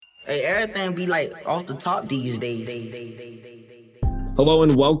Hey, everything be like off the top these days. Hello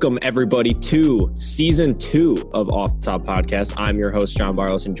and welcome everybody to season 2 of Off the Top Podcast. I'm your host, John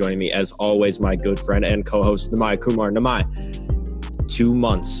Barlos, and joining me as always, my good friend and co-host, Nimai Kumar. Nimai, 2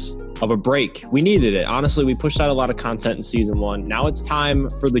 months of a break. We needed it. Honestly, we pushed out a lot of content in season 1. Now it's time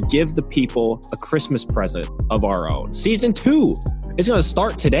for the Give the People a Christmas present of our own. Season 2 is going to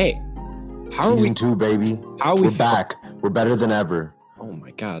start today. Season 2, baby. We're back. We're better than ever. Oh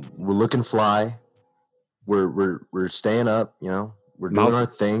my God. We're looking fly. We're staying up, you know. We're doing our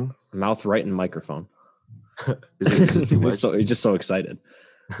thing. Mouth right in the microphone. Is it too much? You're just so excited.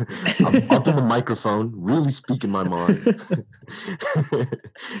 I'm up in the microphone, really speaking my mind.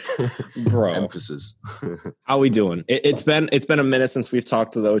 Bro. Emphasis. How we doing? It's been a minute since we've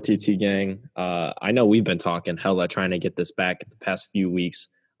talked to the OTT gang. I know we've been talking hella trying to get this back the past few weeks.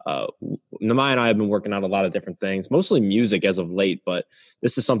 Nimai and I have been working on a lot of different things, mostly music as of late, but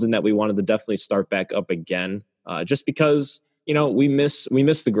this is something that we wanted to definitely start back up again, just because, you know, we miss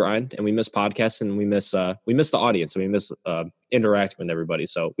the grind and we miss podcasts and we miss the audience and we miss interacting with everybody.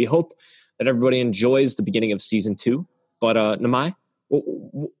 So we hope that everybody enjoys the beginning of season 2. But Nimai,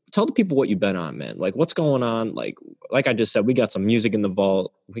 tell the people what you've been on, man. Like, what's going on? Like I just said, we got some music in the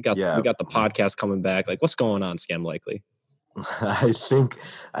vault. We got the podcast coming back. Like, what's going on, Scam Likely? I think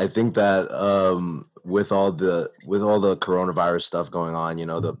that with all the coronavirus stuff going on, you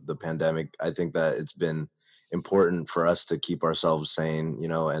know, the pandemic, I think that it's been important for us to keep ourselves sane, you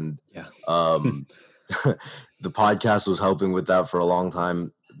know, and the podcast was helping with that for a long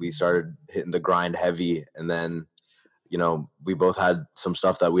time. We started hitting the grind heavy, and then, you know, we both had some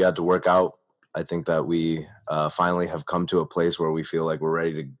stuff that we had to work out. I think that we finally have come to a place where we feel like we're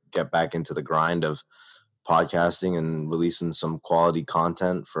ready to get back into the grind of podcasting and releasing some quality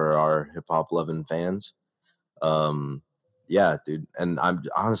content for our hip hop loving fans. Yeah, dude. And I'm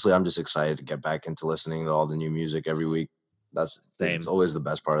just excited to get back into listening to all the new music every week. It's always the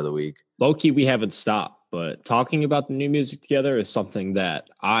best part of the week. Low key, we haven't stopped, but talking about the new music together is something that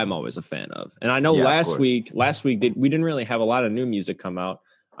I'm always a fan of. And I know last week we didn't really have a lot of new music come out.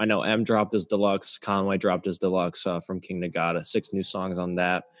 I know M dropped his deluxe, Conway dropped his deluxe from King Nagata, 6 new songs on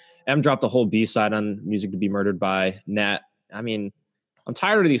that. M dropped a whole B-side on Music to Be Murdered by Nat. I mean, I'm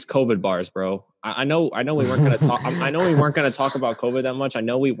tired of these COVID bars, bro. I know we weren't gonna talk. I know we weren't gonna talk about COVID that much. I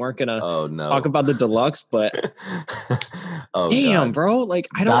know we weren't gonna talk about the deluxe, but damn, God. Bro, like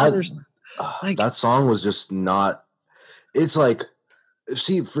I don't understand. Like that song was just not. It's like,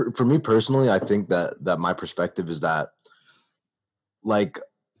 see, for me personally, I think that my perspective is that, like,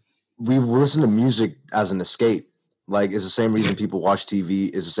 we listen to music as an escape. Like, it's the same reason people watch TV.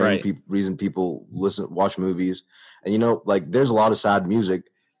 It's the same reason people watch movies. And, you know, like, there's a lot of sad music,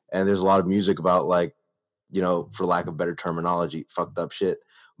 and there's a lot of music about, like, you know, for lack of better terminology, fucked up shit.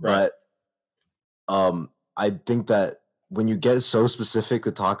 Right. But I think that when you get so specific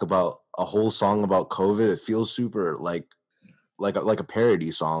to talk about a whole song about COVID, it feels super like a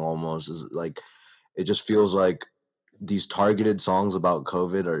parody song almost. Is like, it just feels like these targeted songs about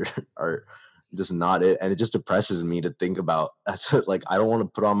COVID are just not it, and it just depresses me to think about. That's like, I don't want to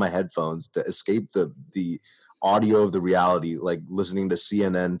put on my headphones to escape the audio of the reality, like listening to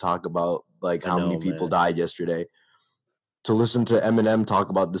CNN talk about like how many people died yesterday, to listen to Eminem talk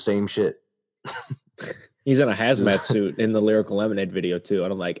about the same shit. He's in a hazmat suit in the Lyrical Lemonade video too,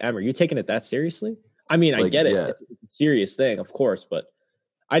 and I'm like, Em, are you taking it that seriously? I mean, I get it. Yeah. It's a serious thing, of course, but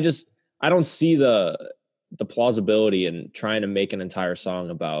I don't see the plausibility in trying to make an entire song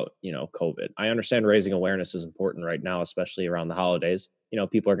about, you know, COVID. I understand raising awareness is important right now, especially around the holidays. You know,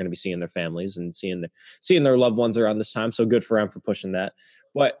 people are going to be seeing their families and seeing their loved ones around this time. So good for them for pushing that.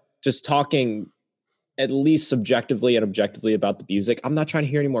 But just talking at least subjectively and objectively about the music, I'm not trying to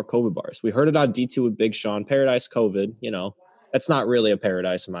hear any more COVID bars. We heard it on D2 with Big Sean, Paradise COVID, you know, that's not really a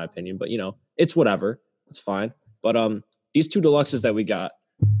paradise in my opinion, but you know, it's whatever. It's fine. But these 2 deluxes that we got,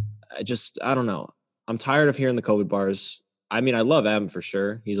 I don't know. I'm tired of hearing the COVID bars. I mean, I love M for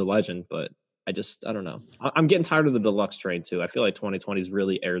sure. He's a legend, but I don't know. I'm getting tired of the deluxe train too. I feel like 2020's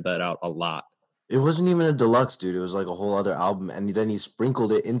really aired that out a lot. It wasn't even a deluxe, dude. It was like a whole other album. And then he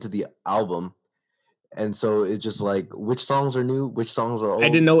sprinkled it into the album. And so it's just like, which songs are new? Which songs are old? I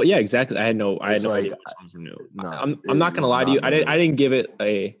didn't know. Yeah, exactly. I had no idea which songs were new. I'm not going to lie to you. I didn't give it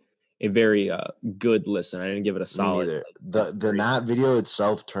a very good listen. I didn't give it a solid. Me neither. The Nat video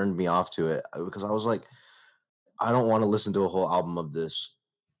itself turned me off to it because I was like, I don't want to listen to a whole album of this.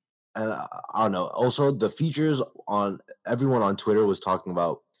 And I don't know. Also, the features on everyone on Twitter was talking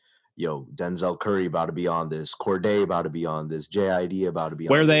about, yo, Denzel Curry about to be on this, Corday about to be on this, JID about to be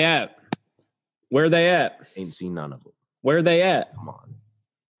on this. Where they at? Where they at? Ain't seen none of them. Where they at? Come on.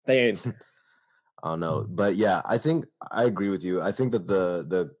 They ain't. I don't know. But yeah, I think I agree with you. I think that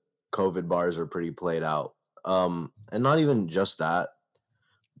the COVID bars are pretty played out. And not even just that,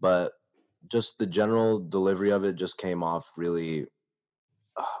 but just the general delivery of it just came off really,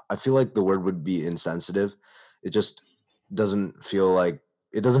 I feel like the word would be insensitive. It just doesn't feel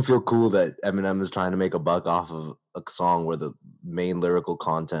cool that Eminem is trying to make a buck off of a song where the main lyrical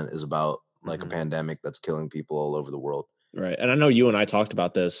content is about like a pandemic that's killing people all over the world. Right. And I know you and I talked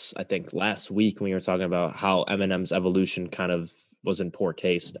about this, I think last week when we were talking about how Eminem's evolution kind of was in poor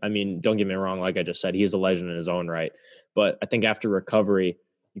taste. I mean, don't get me wrong. Like I just said, he's a legend in his own right. But I think after Recovery,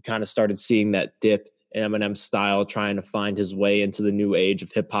 you kind of started seeing that dip in Eminem's style, trying to find his way into the new age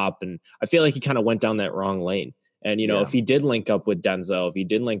of hip hop. And I feel like he kind of went down that wrong lane. And, you know, if he did link up with Denzel, if he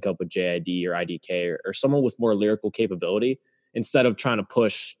did link up with JID or IDK or someone with more lyrical capability, instead of trying to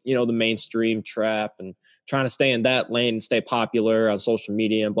push, you know, the mainstream trap and trying to stay in that lane and stay popular on social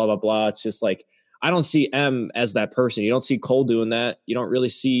media and blah, blah, blah. It's just like, I don't see M as that person. You don't see Cole doing that. You don't really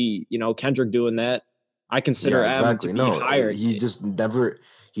see, you know, Kendrick doing that. I consider M to be higher. He just never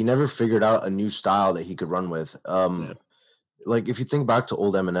figured out a new style that he could run with. Like if you think back to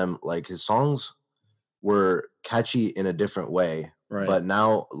old Eminem, like his songs were catchy in a different way. Right. But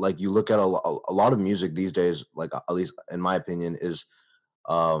now, like you look at a lot of music these days, like at least in my opinion, is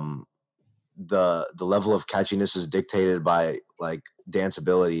the level of catchiness is dictated by like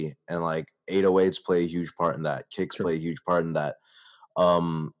danceability, and like 808s play a huge part in that. Kicks play a huge part in that.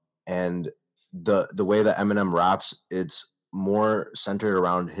 And the way that Eminem raps, it's more centered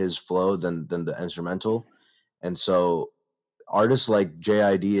around his flow than the instrumental. And so artists like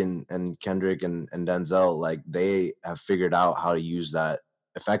JID and Kendrick and Denzel, like they have figured out how to use that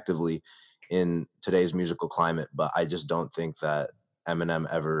effectively in today's musical climate. But I just don't think that Eminem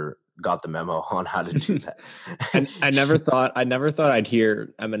ever got the memo on how to do that. And I never thought I'd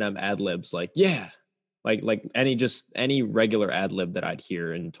hear Eminem ad libs like any regular ad lib that I'd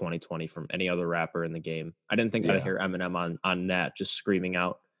hear in 2020 from any other rapper in the game. I didn't think I'd hear Eminem on Nat just screaming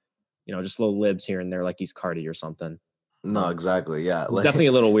out, you know, just little libs here and there like he's Carti or something. No, exactly. Yeah. It's definitely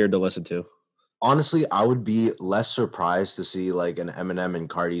a little weird to listen to. Honestly, I would be less surprised to see like an Eminem and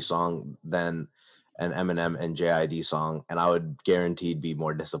Carti song than an Eminem and JID song, and I would guaranteed be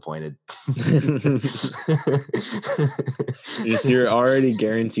more disappointed. You're already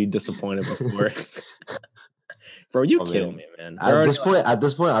guaranteed disappointed before. Bro, you kill me, man. At this point,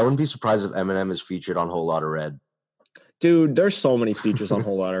 I wouldn't be surprised if Eminem is featured on Whole Lotta Red. Dude, there's so many features on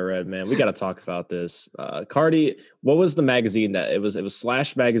Whole Lotta Red, man. We got to talk about this. Carti, what was the magazine that it was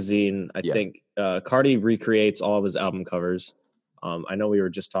Slash magazine? I think Carti recreates all of his album covers. I know we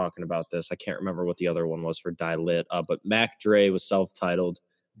were just talking about this. I can't remember what the other one was for Die Lit, but Mac Dre was self-titled.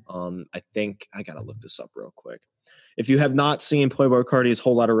 I think I got to look this up real quick. If you have not seen Playboi Carti's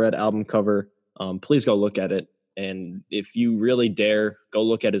Whole Lotta Red album cover, please go look at it. And if you really dare, go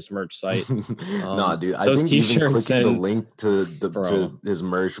look at his merch site. Nah, dude, I think even clicking the link to his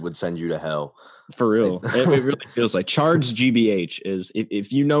merch would send you to hell. For real. It really feels like Charged GBH is,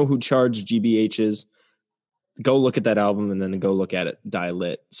 if you know who Charged GBH is, go look at that album and then go look at it Die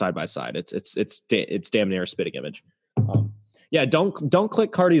Lit side by side. It's damn near a spitting image. Yeah, don't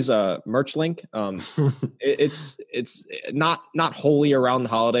click Carti's merch link. It's not wholly around the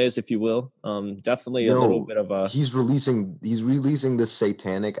holidays, if you will. Definitely a little bit of a. He's releasing this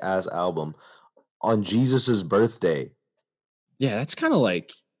satanic ass album on Jesus's birthday. Yeah, that's kind of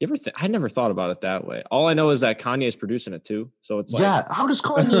like I never thought about it that way. All I know is that Kanye's producing it too, so it's like, yeah. How does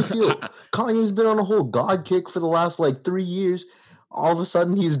Kanye feel? Kanye's been on a whole God kick for the last like 3 years. All of a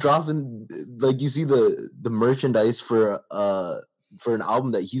sudden he's dropping, like, you see the merchandise for an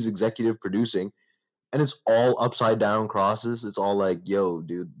album that he's executive producing, and it's all upside down crosses. It's all like, yo,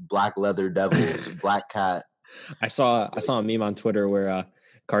 dude, black leather devil, black cat. I saw a meme on Twitter where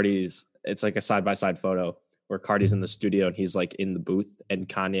it's like a side by side photo where Carti's in the studio and he's like in the booth, and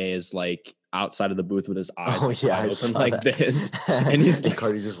Kanye is like outside of the booth with his eyes open like this, and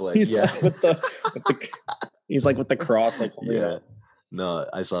Carti's just like, he's like with the cross, like holding it. No,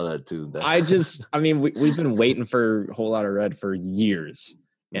 I saw that too. We've been waiting for Whole Lotta Red for years.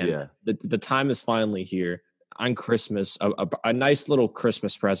 And the time is finally here on Christmas. A nice little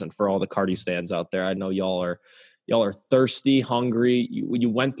Christmas present for all the Carti stands out there. I know y'all are thirsty, hungry. You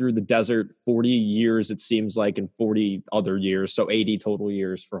went through the desert 40 years, it seems like, in 40 other years. So 80 total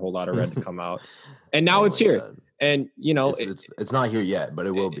years for Whole Lotta Red to come out. And now it's here. God. And, you know, it's not here yet, but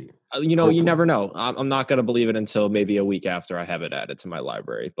it will be. You know, hopefully. You never know. I'm not going to believe it until maybe a week after I have it added to my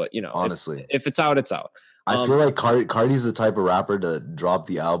library. But, you know, honestly, if it's out, it's out. I feel like Carti's the type of rapper to drop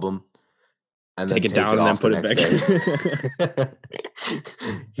the album and take then it down and then put it back.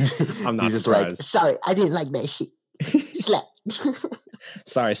 I'm not just surprised. Like, sorry, I didn't like that shit. Slap.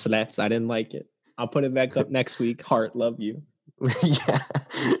 Sorry, slats. I didn't like it. I'll put it back up next week. Heart, love you. Yeah.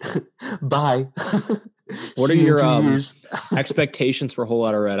 Bye. What are your expectations for Whole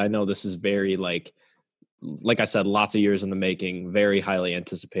Lotta Red? I know this is very like I said, lots of years in the making, very highly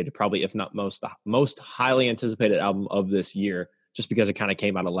anticipated, probably if not most highly anticipated album of this year, just because it kind of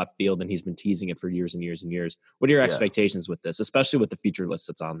came out of left field and he's been teasing it for years and years and years. What are your expectations with this, especially with the feature list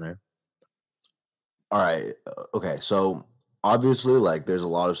that's on there? All right. Okay. So obviously, like, there's a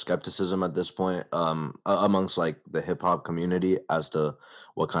lot of skepticism at this point amongst like the hip hop community as to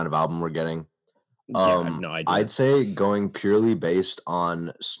what kind of album we're getting. I have no idea. I'd say going purely based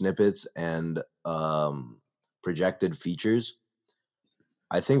on snippets and projected features,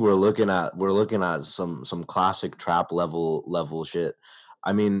 I think we're looking at some classic trap level shit.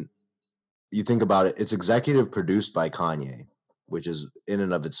 I mean, you think about it, it's executive produced by Kanye, which is in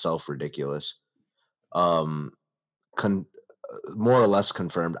and of itself ridiculous. More or less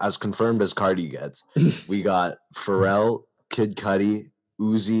confirmed as Carti gets. We got Pharrell, Kid Cudi,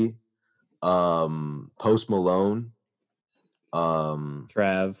 Uzi, Post Malone,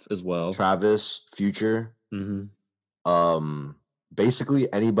 Trav as well, Travis, Future,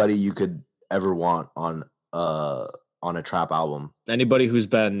 basically anybody you could ever want on a trap album. Anybody who's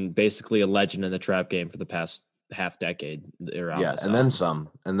been basically a legend in the trap game for the past half decade. And then some.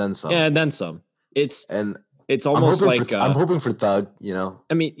 Yeah, and then some. It's almost I'm hoping for Thug, you know.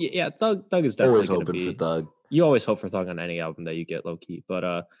 I mean, yeah, Thug is definitely always hoping for Thug. You always hope for Thug on any album that you get, low key. But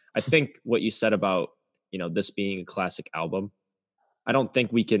I think what you said about, you know, this being a classic album, I don't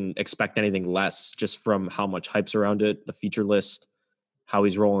think we can expect anything less just from how much hype's around it, the feature list, how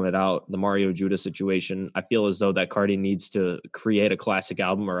he's rolling it out, the Mario Judah situation. I feel as though that Carti needs to create a classic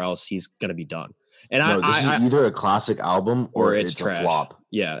album or else he's going to be done. And this is either a classic album or it's trash. A flop.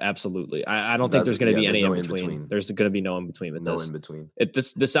 Yeah, absolutely. I don't think there's going to be any in between. There's going to be no in between with this. No in between.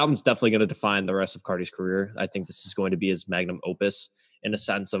 This album's definitely going to define the rest of Carti's career. I think this is going to be his magnum opus in a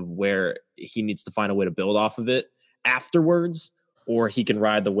sense of where he needs to find a way to build off of it afterwards, or he can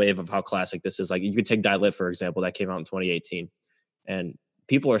ride the wave of how classic this is. Like you could take Die Lit, for example, that came out in 2018, and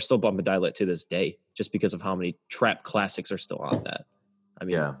people are still bumping Die Lit to this day just because of how many trap classics are still on that. I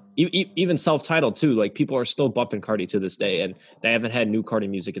mean, even self-titled too. Like people are still bumping Carti to this day, and they haven't had new Carti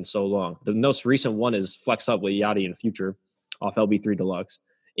music in so long. The most recent one is Flex Up with Yachty and Future off LB3 Deluxe.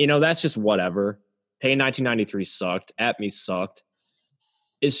 You know, that's just whatever. Hey, 1993 sucked. At Me sucked.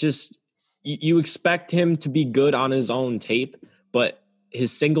 It's just you expect him to be good on his own tape, but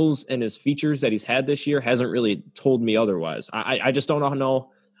his singles and his features that he's had this year hasn't really told me otherwise. I just don't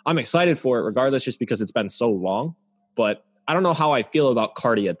know. I'm excited for it regardless, just because it's been so long, but I don't know how I feel about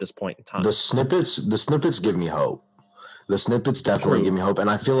Carti at this point in time. The snippets give me hope. The snippets definitely give me hope. And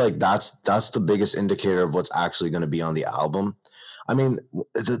I feel like that's the biggest indicator of what's actually going to be on the album. I mean,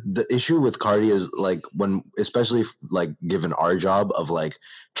 the issue with Carti is like when, especially like given our job of like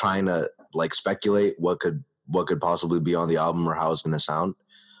trying to like speculate what could possibly be on the album or how it's going to sound,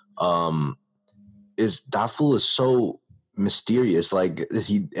 is that fool is so mysterious. Like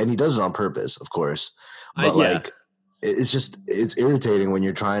he does it on purpose, of course, but it's irritating when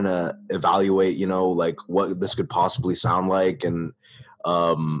you're trying to evaluate, you know, like what this could possibly sound like and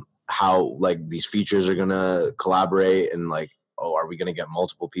how like these features are gonna collaborate and like, oh, are we gonna get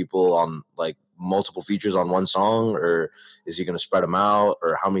multiple people on like multiple features on one song, or is he gonna spread them out,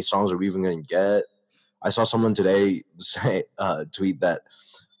 or how many songs are we even gonna get? I saw someone today say tweet that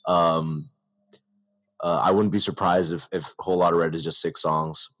I wouldn't be surprised if Whole Lotta Red is just 6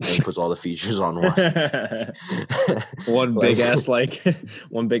 songs and puts all the features on one. one big ass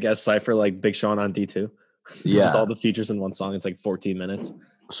cipher like Big Sean on D2. Yeah, just all the features in one song. It's like 14 minutes.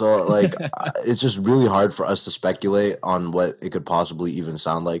 So like it's just really hard for us to speculate on what it could possibly even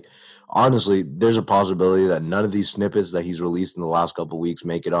sound like. Honestly, there's a possibility that none of these snippets that he's released in the last couple of weeks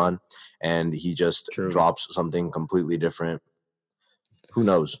make it on, and he just drops something completely different. Who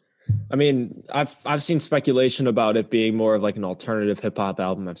knows? I mean, I've seen speculation about it being more of like an alternative hip hop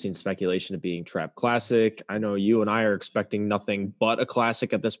album. I've seen speculation of being trap classic. I know you and I are expecting nothing but a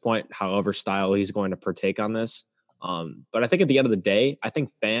classic at this point, however style he's going to partake on this. But I think at the end of the day, I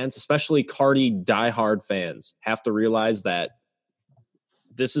think fans, especially Carti diehard fans, have to realize that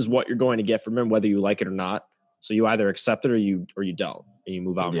this is what you're going to get from him, whether you like it or not. So you either accept it or you don't, and you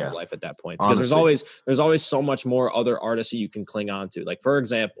move on with your life at that point. Because there's always so much more other artists that you can cling on to. Like, for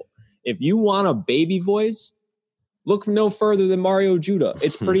example, if you want a baby voice, look no further than Mario Judah.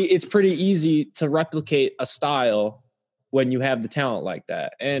 It's pretty easy to replicate a style when you have the talent like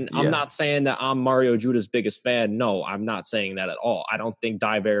that. And I'm not saying that I'm Mario Judah's biggest fan. No, I'm not saying that at all. I don't think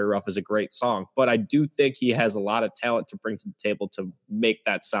Die Very Rough is a great song, but I do think he has a lot of talent to bring to the table to make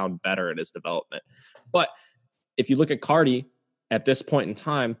that sound better in his development. But if you look at Carti at this point in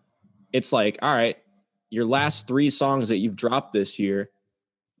time, it's like, all right, your last 3 songs that you've dropped this year,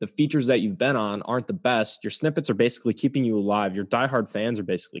 the features that you've been on aren't the best. Your snippets are basically keeping you alive. Your diehard fans are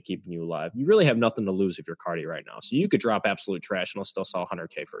basically keeping you alive. You really have nothing to lose if you're Carti right now. So you could drop absolute trash and it'll still sell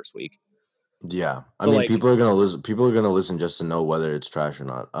 100K first week. Yeah. I mean, people are going to listen. People are going to listen just to know whether it's trash or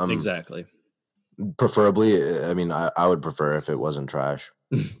not. Exactly. Preferably, I mean, I would prefer if it wasn't trash,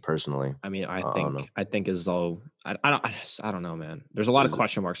 personally. I mean, I think as though I don't know, man. There's a lot of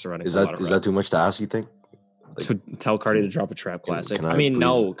question marks surrounding. Is that too much to ask? You think? Like, to tell Carti to drop a trap classic? I mean,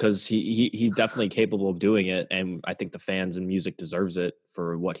 no, because he's definitely capable of doing it, and I think the fans and music deserves it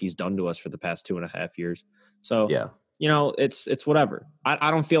for what he's done to us for the past 2.5 years. So yeah, you know, it's whatever.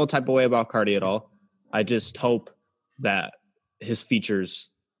 I don't feel a type of way about Carti at all. I just hope that his features,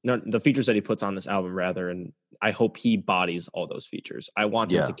 the features that he puts on this album, rather, and I hope he bodies all those features. I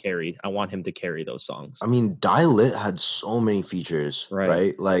want him to carry. I want him to carry those songs. I mean, Die Lit had so many features,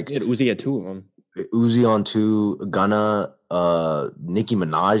 right? Like Uzi had 2 of them. Uzi on 2, Gunna, Nicki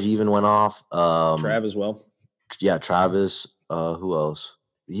Minaj even went off. Trav as well. Yeah, Travis. Who else?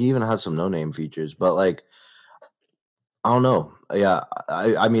 He even had some no-name features, but like, I don't know. Yeah,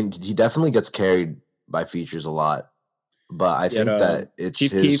 I mean, he definitely gets carried by features a lot, but I think that it's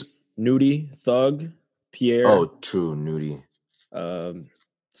Chief Keef, Nudie, Thug, Pierre. Oh, true, Nudie.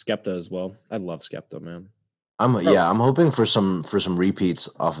 Skepta as well. I love Skepta, man. I'm hoping for some repeats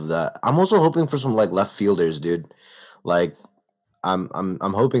off of that. I'm also hoping for some like left fielders, dude. Like I'm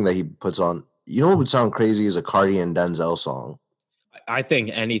hoping that he puts on. You know what would sound crazy is a Carti and Denzel song. I think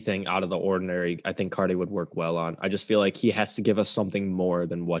anything out of the ordinary, I think Carti would work well on. I just feel like he has to give us something more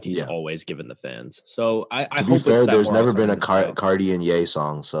than what he's always given the fans. So I hope it's that. There's never been a Carti and Ye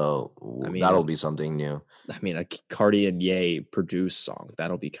song, so that'll be something new. I mean, a Carti and Ye produced song,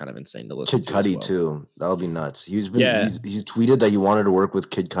 that'll be kind of insane to listen to. Kid Cudi too, that'll be nuts. He tweeted that he wanted to work with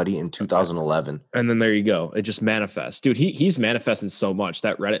Kid Cudi in 2011, and then there you go. It just manifests, dude. He's manifested so much.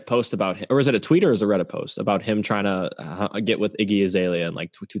 That Reddit post about him, or is it a tweet or is it a Reddit post about him trying to get with Iggy Azalea in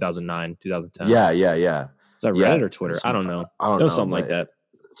like 2009, 2010? Yeah. Is that Reddit or Twitter? I don't know. It was something like that.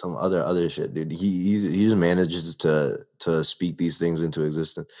 Some other shit, dude. He just manages to speak these things into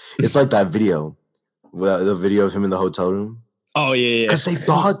existence. It's like that video. The video of him in the hotel room. Oh yeah. Because they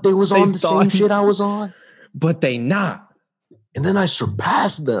thought they was on the same shit I was on, but they not. And then I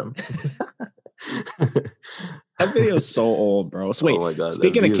surpassed them. That video is so old, bro. So wait, oh my God,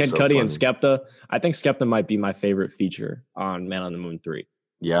 speaking of Kid Cudi and Skepta, I think Skepta might be my favorite feature on Man on the Moon 3.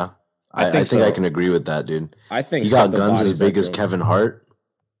 Yeah, I think so. I can agree with that, dude. I think he got guns as big as Kevin Hart.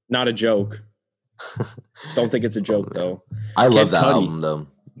 Not a joke. Don't think it's a joke though. I love that album though.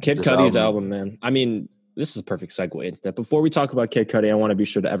 Kid Cudi's album, man. I mean, this is a perfect segue into that. Before we talk about Kid Cudi, I want to be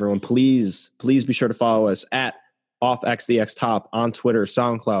sure that everyone, please be sure to follow us at OffXDXTop on Twitter,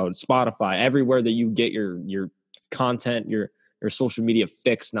 SoundCloud, Spotify, everywhere that you get your content, your social media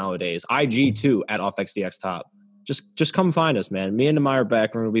fix nowadays. IG too at OffXDXTop. Just come find us, man. Me and Nimai are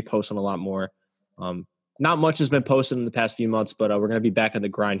back. We're going to be posting a lot more. Not much has been posted in the past few months, but we're going to be back on the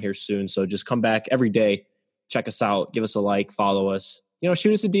grind here soon. So just come back every day, check us out, give us a like, follow us. You know,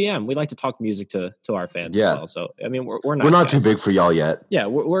 shoot us a DM. We like to talk music to our fans as well. So I mean, we're not too big for y'all yet. Yeah,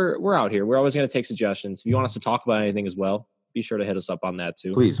 we're out here. We're always going to take suggestions. If you want us to talk about anything as well, be sure to hit us up on that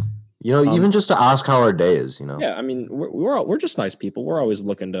too. Please, you know, even just to ask how our day is. You know. Yeah, I mean, we're just nice people. We're always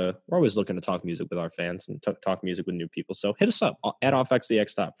looking to talk music with our fans and talk music with new people. So hit us up at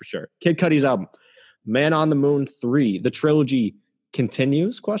OffXDXTop for sure. Kid Cudi's album, Man on the Moon 3, the trilogy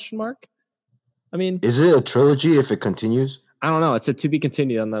continues? ? I mean, is it a trilogy if it continues? I don't know. It said to be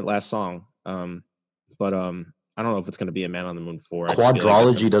continued on that last song. But I don't know if it's going to be a Man on the Moon 4.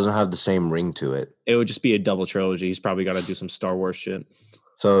 Quadrology doesn't have the same ring to it. It would just be a double trilogy. He's probably got to do some Star Wars shit.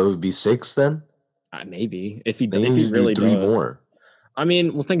 So it would be 6 then? Maybe. If he really do 3 more. I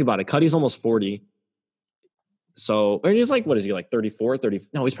mean, well, think about it. Cudi's almost 40. So, I mean, he's like, what is he, like 34, 30?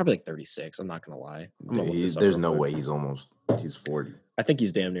 No, he's probably like 36. I'm not going to lie. There's no way he's 40. I think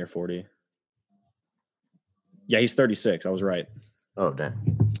he's damn near 40. Yeah, he's 36. I was right. Oh,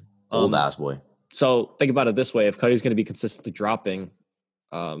 damn. Old ass boy. So think about it this way. If Cudi's going to be consistently dropping,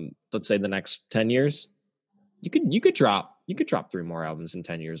 let's say the next 10 years, you could drop 3 more albums in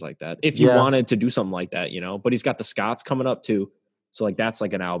 10 years like that. If you wanted to do something like that, you know, but he's got the Scots coming up too. So like, that's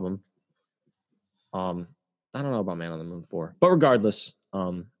like an album. I don't know about Man on the Moon 4, but regardless,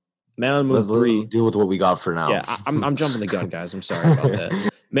 Man on the Moon 3. Let's deal with what we got for now. Yeah, I'm jumping the gun, guys. I'm sorry about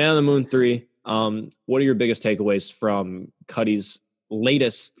that. Man on the Moon 3. What are your biggest takeaways from Cudi's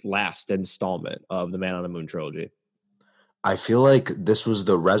last installment of the Man on the Moon trilogy? I feel like this was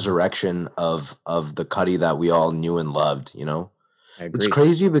the resurrection of the Cudi that we all knew and loved, you know? I agree. It's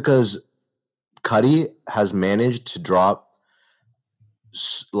crazy because Cudi has managed to drop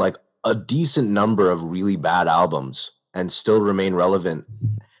like a decent number of really bad albums and still remain relevant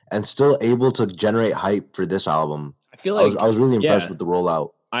and still able to generate hype for this album. I feel like I was really impressed with the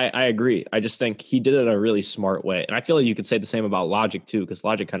rollout. I agree. I just think he did it in a really smart way. And I feel like you could say the same about Logic too, because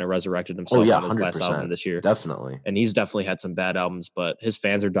Logic kind of resurrected himself on his last album this year. Definitely. And he's definitely had some bad albums, but his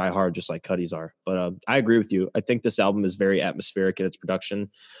fans are diehard just like Cudi's are. But I agree with you. I think this album is very atmospheric in its production.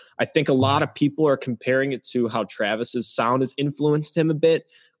 I think a lot of people are comparing it to how Travis's sound has influenced him a bit,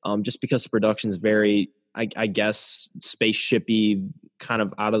 just because the production is very, I guess, spaceshipy, kind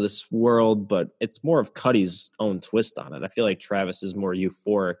of out of this world, but it's more of Cudi's own twist on it. I feel like Travis is more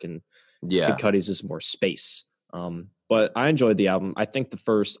euphoric and Kid Cudi's is more space. But I enjoyed the album. I think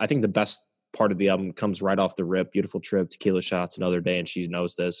the best part of the album comes right off the rip. Beautiful Trip, Tequila Shots, Another Day, and She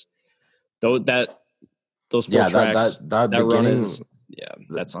Knows This. Those four tracks, that beginning,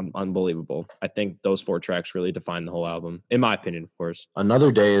 that's unbelievable. I think those 4 tracks really define the whole album, in my opinion, of course.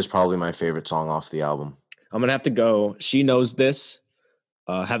 Another Day is probably my favorite song off the album. I'm gonna have to go She Knows This,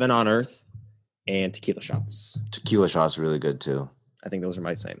 Heaven on Earth, and Tequila Shots. Tequila Shots really good too. I think those are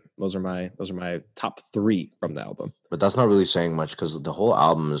my same. Those are my top 3 from the album. But that's not really saying much because the whole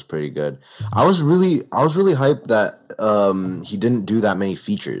album is pretty good. I was really hyped that he didn't do that many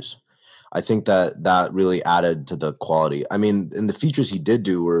features. I think that really added to the quality. I mean, and the features he did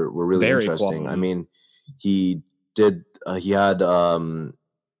do were really very interesting. Quality. I mean, he had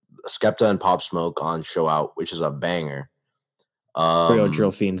Skepta and Pop Smoke on Show Out, which is a banger. Real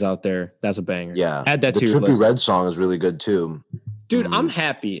Drill Fiends out there. That's a banger. Yeah. Add that to your list. The Trippie Red song is really good too. Dude, I'm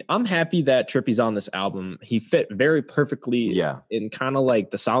happy. I'm happy that Trippie's on this album. He fit very perfectly in kind of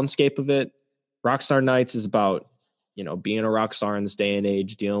like the soundscape of it. Rockstar Nights is about, being a rock star in this day and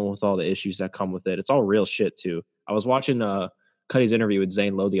age, dealing with all the issues that come with it. It's all real shit too. I was watching Cudi's interview with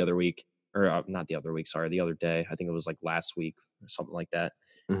Zane Lowe the other week, or not the other week, sorry, the other day. I think it was like last week or something like that.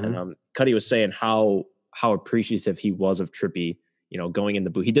 Mm-hmm. And Cudi was saying how appreciative he was of Trippie, going in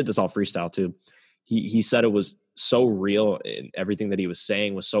the booth. He did this all freestyle too. He said it was so real and everything that he was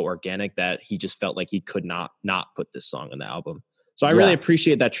saying was so organic that he just felt like he could not put this song on the album. So I really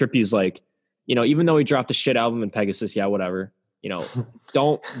appreciate that Trippie's like, even though he dropped a shit album in Pegasus, whatever,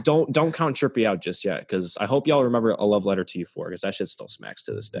 don't count Trippie out just yet. Cause I hope y'all remember A Love Letter to You 4, cause that shit still smacks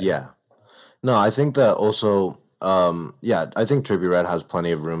to this day. Yeah. No, I think that also, I think Trippie Red has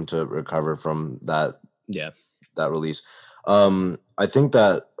plenty of room to recover from that release. I think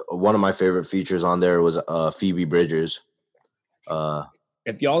that one of my favorite features on there was Phoebe Bridgers.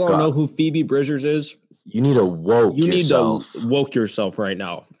 If y'all don't know who Phoebe Bridgers is, you need to woke yourself. Need to woke yourself right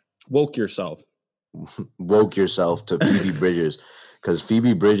now. Woke yourself to Phoebe Bridgers, because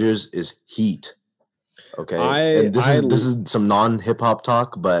Phoebe Bridgers is heat. Okay, this is some non-hip hop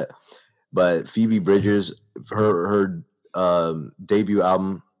talk, but Phoebe Bridgers, her debut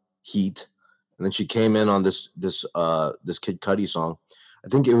album Heat, and then she came in on this Kid Cudi song. I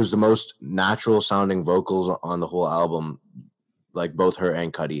think it was the most natural sounding vocals on the whole album, like both her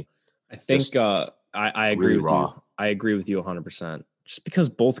and Cudi. I think I agree with you. I agree with you 100%. Just because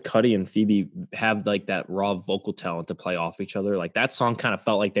both Cudi and Phoebe have like that raw vocal talent to play off each other, like that song kind of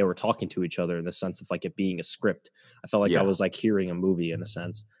felt like they were talking to each other in the sense of like it being a script. I felt like I was like hearing a movie in a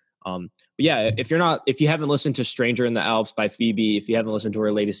sense. But yeah, if you haven't listened to Stranger in the Alps by Phoebe, if you haven't listened to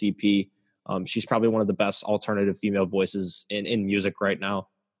her latest EP, she's probably one of the best alternative female voices in music right now.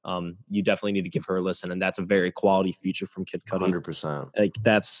 You definitely need to give her a listen, and that's a very quality feature from Kid Cudi. 100%. Like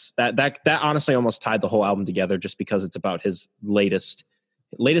that honestly almost tied the whole album together, just because it's about his latest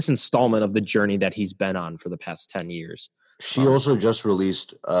installment of the journey that he's been on for the past 10 years. She also just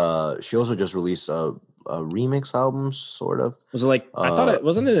released a remix album, sort of. Was it like I thought it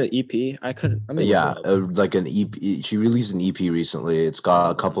wasn't it an EP? Like an EP. She released an EP recently. It's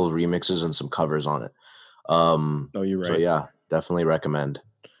got a couple of remixes and some covers on it. You're right. So yeah, definitely recommend.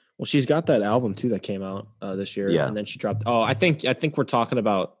 Well, she's got that album too that came out this year, and then she dropped. Oh, I think we're talking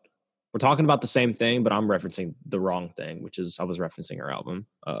about the same thing, but I'm referencing the wrong thing, which is I was referencing her album.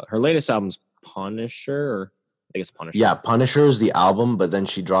 Her latest album's Punisher, or I think it's Punisher. Yeah, Punisher is the album, but then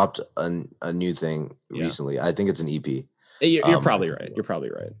she dropped a new thing recently. I think it's an EP. You're probably right.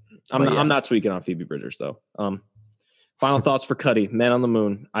 I'm not tweaking on Phoebe Bridgers though. Final thoughts for Cudi, Man on the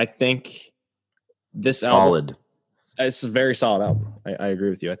Moon. I think this album It's a very solid album. I agree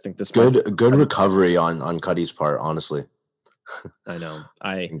with you. I think this good recovery on Cudi's part, honestly. I know.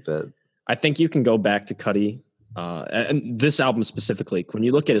 I think you can go back to Cudi, and this album specifically. When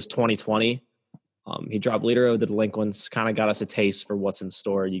you look at his 2020, he dropped Leader of the Delinquents, kind of got us a taste for what's in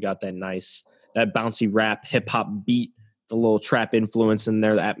store. You got that bouncy rap, hip hop beat, the little trap influence in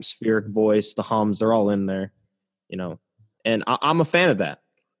there, the atmospheric voice, the hums, they're all in there, you know. And I'm a fan of that.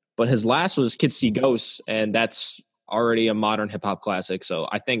 But his last was Kids See Ghosts, and that's already a modern hip hop classic. So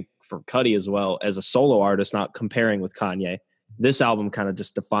I think for Cudi as well, as a solo artist, not comparing with Kanye, this album kind of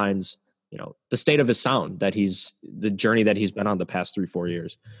just defines, you know, the state of his sound, the journey that he's been on the past 3-4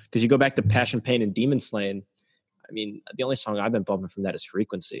 years. Because you go back to Passion, Pain, and Demon Slaying. I mean, the only song I've been bumping from that is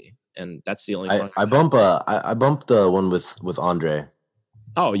Frequency, and that's the only song I bump the one with Andre.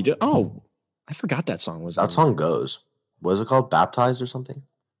 Oh, you do? Oh, I forgot that song was. That song goes. What is it called? Baptized or something?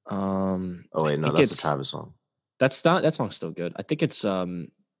 Oh wait, no, that's a Travis song. That song's still good. I think it's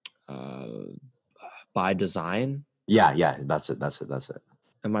By Design. Yeah, that's it.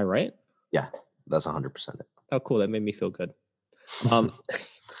 Am I right? Yeah, that's 100% it. Oh, cool. That made me feel good.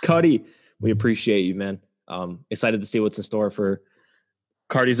 Cudi, we appreciate you, man. Excited to see what's in store for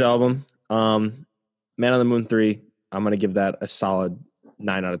Carti's album. Man on the Moon 3, I'm going to give that a solid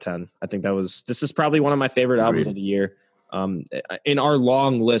 9 out of 10. I think this is probably one of my favorite albums of the year. In our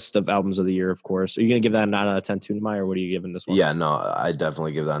long list of albums of the year, of course. Are you going to give that a 9 out of 10 too, Nimai, or what are you giving this one? Yeah, no, I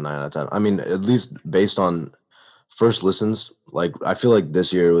definitely give that a 9 out of 10. I mean, at least based on first listens, like I feel like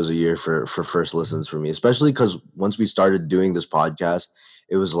this year was a year for first listens for me, especially because once we started doing this podcast,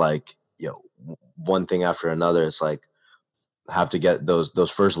 it was like, one thing after another. It's like, have to get those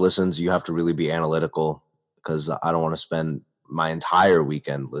first listens. You have to really be analytical, because I don't want to spend my entire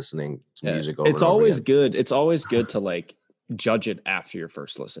weekend listening to music over it's and over always again. good. It's always good to like judge it after your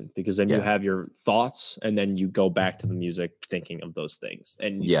first listen, because then you have your thoughts, and then you go back to the music thinking of those things,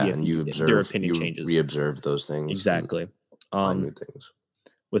 and you see if you observe, your opinion changes. Re-observe those things. Exactly. New things.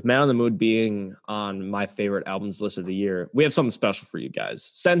 With Man on the Moon being on my favorite albums list of the year, we have something special for you guys.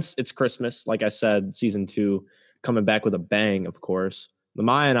 Since it's Christmas, like I said, season 2 coming back with a bang, of course.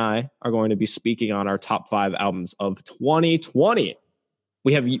 Nimai and I are going to be speaking on our top 5 albums of 2020.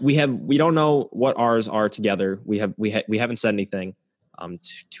 We don't know what ours are together. We haven't said anything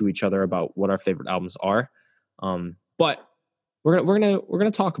to each other about what our favorite albums are. But we're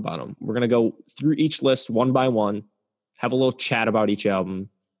gonna talk about them. We're gonna go through each list one by one, have a little chat about each album,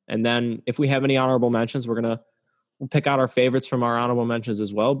 and then if we have any honorable mentions, we'll pick out our favorites from our honorable mentions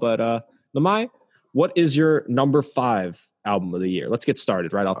as well. But Nimai, what is your number 5 album of the year? Let's get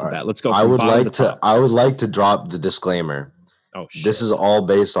started right off the bat. Let's go. I would like to drop the disclaimer. Oh, shit. This is all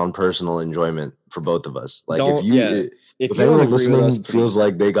based on personal enjoyment for both of us. Like, if anyone listening feels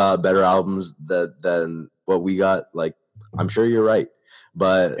like they got better albums than what we got, like, I'm sure you're right.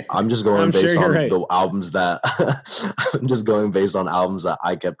 But I'm just going based on the albums that I'm just going based on albums that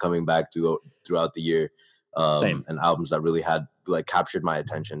I kept coming back to throughout the year, and albums that really had like captured my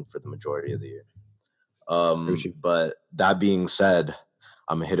attention for the majority of the year. But that being said,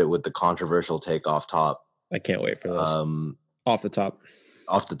 I'm gonna hit it with the controversial take off top. I can't wait for this. Off the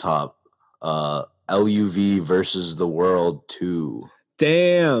top. LUV versus the World 2.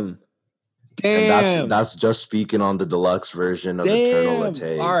 Damn. And that's just speaking on the deluxe version of Eternal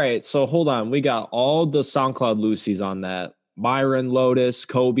Latte. All right, so hold on. We got all the SoundCloud Lucy's on that. Myron, Lotus,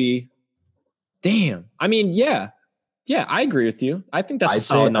 Kobe. Damn. I mean, yeah, I agree with you. I think that's a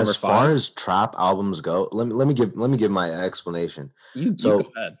solid number 5. As far as trap albums go, let me give my explanation. You go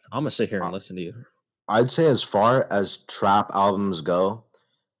ahead. I'm gonna sit here and listen to you. I'd say as far as trap albums go,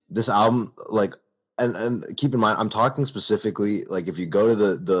 this album, like, and keep in mind, I'm talking specifically, like, if you go to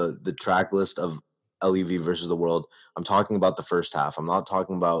the track list of LUV versus the World, I'm talking about the first half. I'm not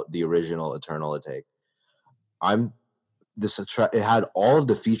talking about the original Eternal Attack. It had all of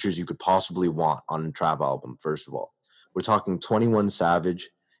the features you could possibly want on a trap album. First of all, we're talking 21 Savage,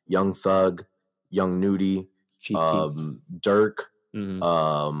 Young Thug, Young Nudie, Dirk,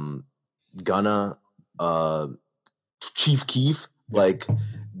 Gunna, Chief Keef. Like,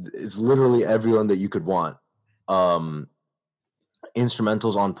 it's literally everyone that you could want.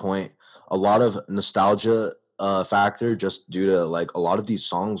 Instrumentals on point. A lot of nostalgia factor, just due to, like, a lot of these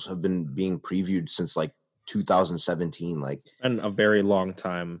songs have been being previewed since like 2017, like, and a very long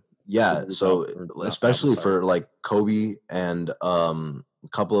time. Yeah, so especially for like Kobe and a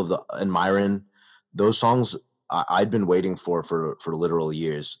couple of and Myron, those songs I'd been waiting for literal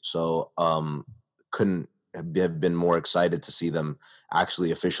years. So couldn't have been more excited to see them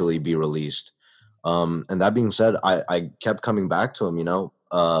actually officially be released. And that being said, I kept coming back to them.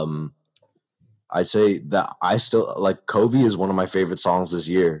 I'd say that I still like Kobe is one of my favorite songs this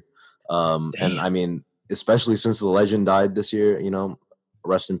year. And I mean, especially since the legend died this year, you know,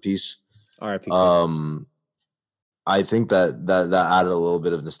 rest in peace. R.I.P. I think that added a little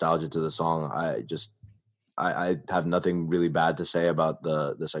bit of nostalgia to the song. I have nothing really bad to say about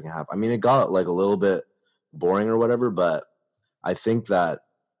the second half. I mean, it got like a little bit boring or whatever, but I think that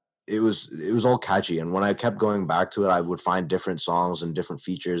it was all catchy. And when I kept going back to it, I would find different songs and different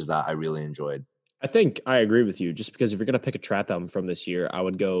features that I really enjoyed. I think I agree with you. Just because if you're gonna pick a trap album from this year, I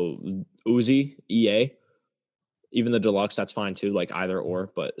would go Uzi, EA. Even the deluxe, that's fine too. Like either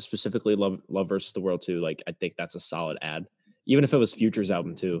or, but specifically Love versus the World 2. Like I think that's a solid ad. Even if it was Future's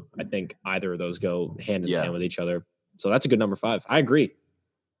album too, I think either of those go hand in hand with each other. So that's a good number 5. I agree.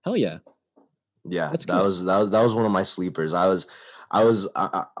 Hell yeah. Yeah, that was one of my sleepers. I'm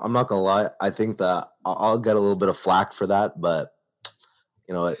not gonna lie. I think that I'll get a little bit of flack for that, but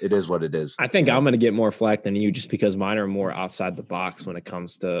you know, it is what it is. I think I'm going to get more flack than you just because mine are more outside the box when it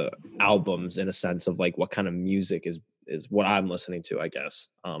comes to albums in a sense of like what kind of music is what I'm listening to, I guess.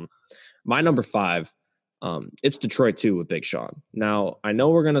 My number 5, it's Detroit 2 with Big Sean. Now, I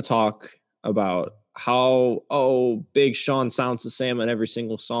know we're going to talk about how, Big Sean sounds the same on every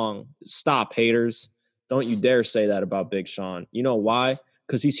single song. Stop, haters. Don't you dare say that about Big Sean. You know why?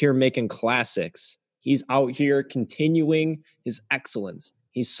 Because he's here making classics. He's out here continuing his excellence.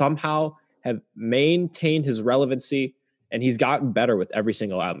 He somehow have maintained his relevancy, and he's gotten better with every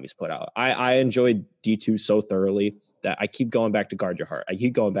single album he's put out. I enjoyed D2 so thoroughly that I keep going back to Guard Your Heart. I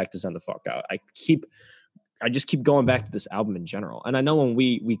keep going back to Zen the Fuck Out. I just keep going back to this album in general. And I know when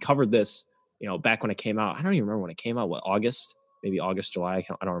we covered this, you know, back when it came out, I don't even remember when it came out. What, August? Maybe August, July.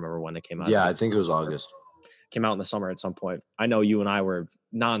 I don't remember when it came out. Yeah, I think it was August. Came out in the summer at some point. I know you and I were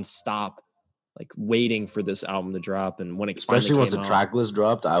nonstop like waiting for this album to drop, and when it especially once the track list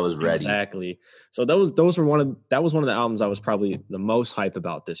dropped, I was ready. Exactly. So that was one of the albums I was probably the most hype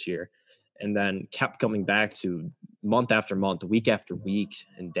about this year, and then kept coming back to month after month, week after week,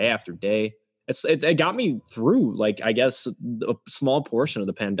 and day after day. It got me through, like, I guess a small portion of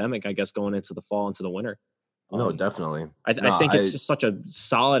the pandemic, I guess, going into the fall, into the winter. No, definitely. I think it's just such a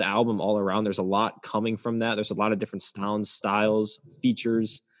solid album all around. There's a lot coming from that. There's a lot of different sounds, styles,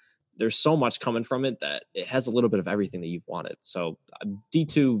 features. There's so much coming from it that it has a little bit of everything that you've wanted. So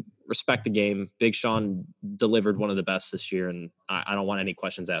D2, respect the game. Big Sean delivered one of the best this year, and I don't want any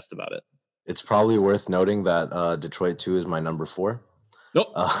questions asked about it. It's probably worth noting that Detroit 2 is my number 4.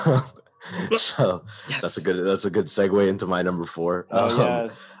 Nope. So yes. That's a good segue into my number 4.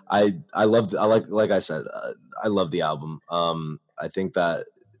 Yes. I like I said, I love the album. I think that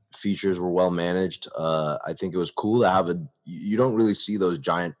features were well managed. I think it was cool to have you don't really see those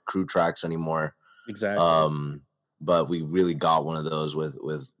giant crew tracks anymore. Exactly. But we really got one of those with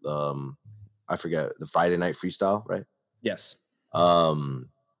I forget, the Friday Night Freestyle, right? Yes.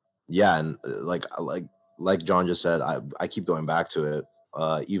 Yeah, and like John just said, I keep going back to it.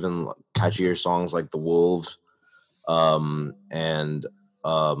 Even catchier songs like The Wolves, and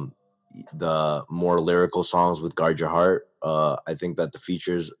the more lyrical songs with Guard Your Heart. I think that the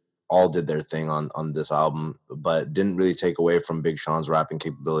features all did their thing on this album, but didn't really take away from Big Sean's rapping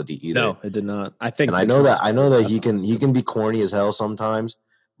capability either. No, it did not. I think, and I know that he can be corny as hell sometimes,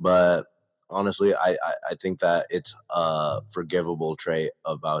 but honestly, I think that it's a forgivable trait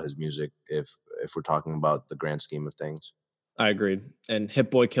about his music if we're talking about the grand scheme of things. I agreed. And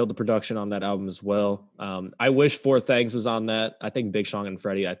Hit Boy killed the production on that album as well. I wish Four Things was on that. I think Big Sean and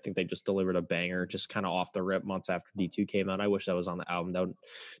Freddie, I think they just delivered a banger just kind of off the rip months after D2 came out. I wish that was on the album. That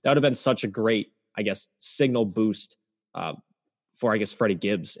would have been such a great, I guess, signal boost for, I guess, Freddie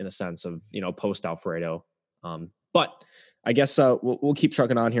Gibbs in a sense of, you know, post Alfredo. But I guess we'll keep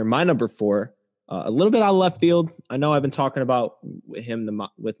trucking on here. My number 4, a little bit out of left field. I know I've been talking about him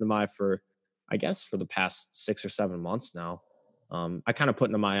with Nimai for, I guess, for the past 6 or 7 months now. I kind of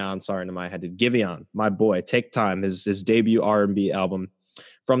put Nimai on. Sorry, Nimai had to Giveon, my boy. Take Time, his debut R&B album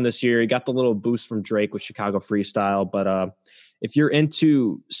from this year. He got the little boost from Drake with Chicago Freestyle. But if you're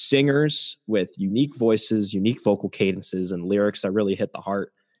into singers with unique voices, unique vocal cadences, and lyrics that really hit the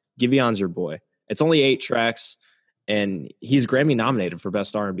heart, Giveon's your boy. It's only 8 tracks, and he's Grammy nominated for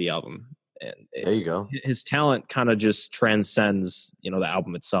Best R&B Album. And there you go. His talent kind of just transcends, you know, the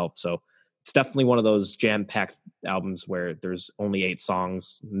album itself. So it's definitely one of those jam-packed albums where there's only 8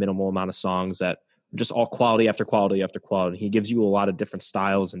 songs, minimal amount of songs that are just all quality after quality after quality. He gives you a lot of different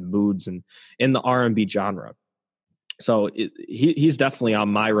styles and moods and in the R&B genre. So he's definitely on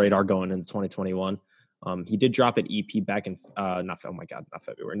my radar going into 2021. He did drop an EP back in not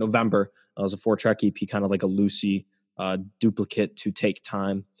February, November. It was a 4-track EP, kind of like a Lucy duplicate to Take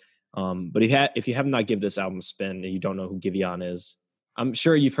Time. But if you have not give this album a spin and you don't know who Giveon is, I'm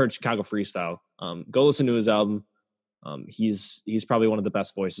sure you've heard Chicago Freestyle. Go listen to his album. He's probably one of the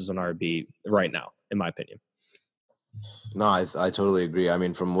best voices in R&B right now, in my opinion. No, I totally agree. I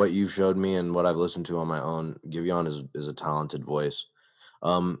mean, from what you've showed me and what I've listened to on my own, Giveon is a talented voice.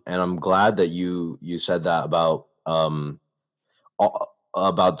 And I'm glad that you said that about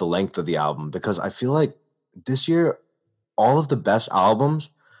the length of the album, because I feel like this year all of the best albums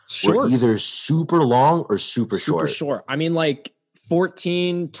were either super long or super short. I mean, like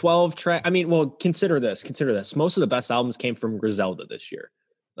 14, 12 track. I mean, well, consider this. Most of the best albums came from Griselda this year.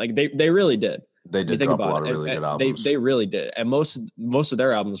 Like they really did. They did drop a lot of really good albums. They really did. And most of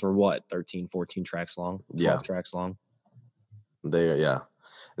their albums were what, 13, 14 tracks long, 12 tracks long.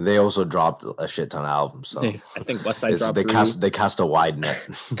 They also dropped a shit ton of albums. So I think Westside dropped 3. They cast a wide net.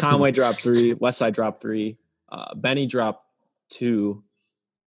 Conway dropped 3. Westside dropped 3. Benny dropped 2.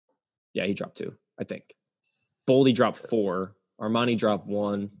 Yeah, he dropped 2, I think. Boldy dropped 4. Armani dropped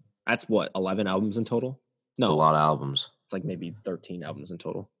 1. That's what, 11 albums in total? No, it's a lot of albums. It's like maybe 13 albums in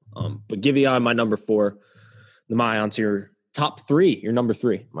total. But Giveon, my number 4. Nimai, onto your top 3. Your number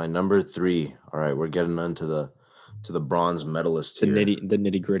 3. My number 3. All right, we're getting into the bronze medalist here. The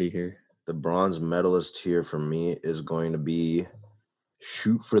nitty gritty here. The bronze medalist here for me is going to be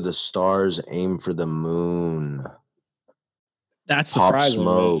Shoot for the Stars, Aim for the Moon. That's Pop surprising.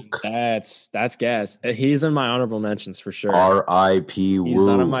 Smoke. That's gas. He's in my honorable mentions for sure. R.I.P. Woo. He's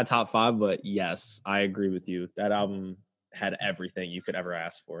not in my top 5, but yes, I agree with you. That album had everything you could ever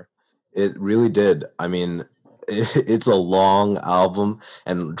ask for. It really did. I mean, it's a long album,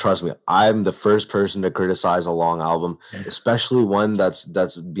 and trust me, I'm the first person to criticize a long album, especially one that's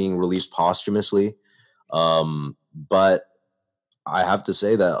being released posthumously. But I have to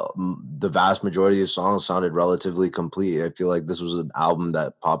say that the vast majority of songs sounded relatively complete. I feel like this was an album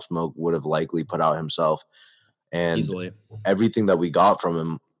that Pop Smoke would have likely put out himself, and easily everything that we got from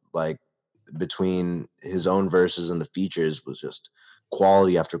him, like between his own verses and the features, was just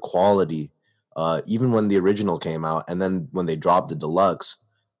quality after quality. Even when the original came out, and then when they dropped the deluxe,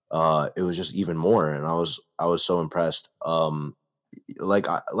 it was just even more. And I was so impressed. Like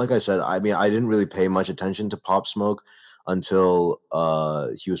I said, I mean, I didn't really pay much attention to Pop Smoke until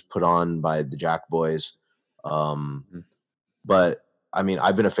he was put on by the Jack Boys. But I mean,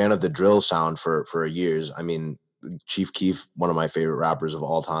 I've been a fan of the drill sound for years. I mean, Chief Keef, one of my favorite rappers of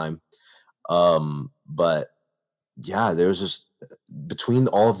all time. But yeah, there was just, between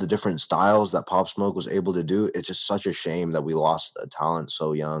all of the different styles that Pop Smoke was able to do, it's just such a shame that we lost a talent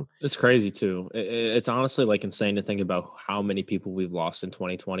so young. It's crazy too. It's honestly like insane to think about how many people we've lost in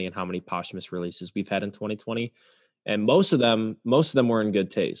 2020 and how many posthumous releases we've had in 2020. And most of them were in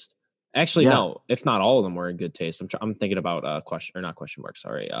good taste. Actually, no, if not all of them were in good taste. I'm thinking about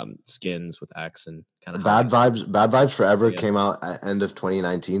Skins with X and kind of Bad Vibes Forever came out at end of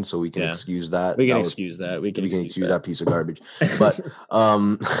 2019, so we can excuse that. We can excuse that. We can excuse that piece of garbage. But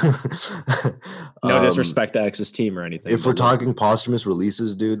no disrespect to X's team or anything. If we're talking posthumous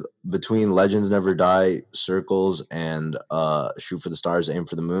releases, dude, between Legends Never Die, Circles, and Shoot for the Stars, Aim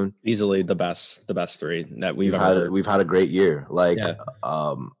for the Moon, easily the best 3 that we've had. Heard. We've had a great year.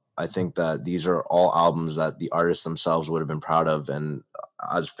 I think that these are all albums that the artists themselves would have been proud of. And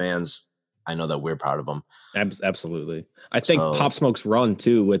as fans, I know that we're proud of them. Absolutely. I think Pop Smoke's run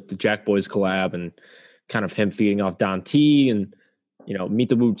too with the Jack Boys collab and kind of him feeding off Don T and, you know, Meet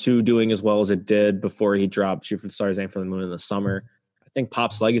the Woo 2 doing as well as it did before he dropped Shoot for the Stars, Aim for the Moon in the summer. I think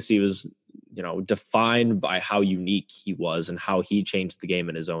Pop's legacy was, you know, defined by how unique he was and how he changed the game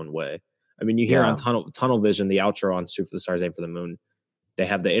in his own way. I mean, you hear on Tunnel Vision, the outro on Shoot for the Stars, Aim for the Moon, they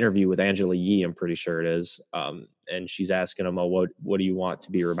have the interview with Angela Yee, I'm pretty sure it is. And she's asking him, what do you want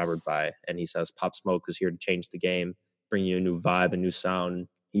to be remembered by? And he says, Pop Smoke is here to change the game, bring you a new vibe, a new sound.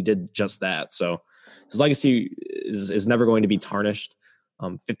 He did just that. So his legacy is never going to be tarnished.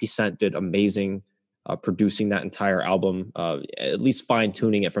 50 Cent did amazing producing that entire album, at least fine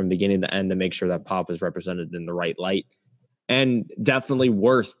tuning it from beginning to end to make sure that Pop is represented in the right light. And definitely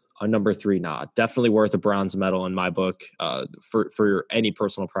worth a number 3 nod. Definitely worth a bronze medal in my book for any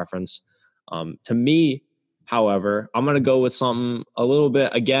personal preference. To me, however, I'm going to go with something a little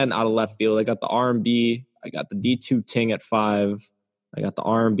bit, again, out of left field. I got the R&B. I got the D2 Ting at 5. I got the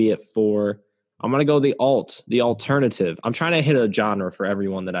R&B at 4. I'm going to go the alternative. I'm trying to hit a genre for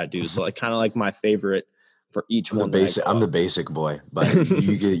everyone that I do. So like kind of like my favorite for each one. I'm the basic boy, but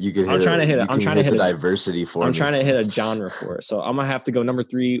you get. I'm trying to hit the diversity for. I'm trying to hit a genre for it, so I'm gonna have to go number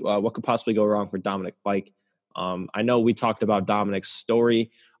 3. What could possibly go wrong for Dominic Fike? I know we talked about Dominic's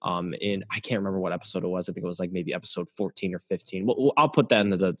story In I can't remember what episode it was. I think it was like maybe episode 14 or 15. I'll put that in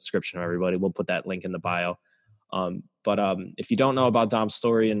the description of everybody. We'll put that link in the bio. But if you don't know about Dom's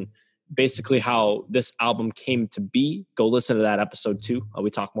story and basically how this album came to be, go listen to that episode too. We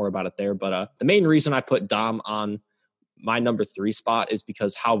talk more about it there. But the main reason I put Dom on my number 3 spot is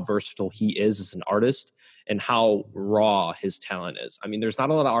because how versatile he is as an artist and how raw his talent is. I mean, there's not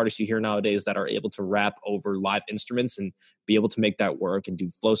a lot of artists you hear nowadays that are able to rap over live instruments and be able to make that work and do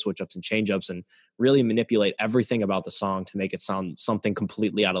flow switch ups and change ups and really manipulate everything about the song to make it sound something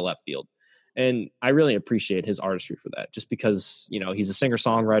completely out of left field. And I really appreciate his artistry for that, just because, you know, he's a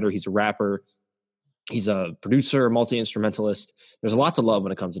singer-songwriter, he's a rapper, he's a producer, multi-instrumentalist. There's a lot to love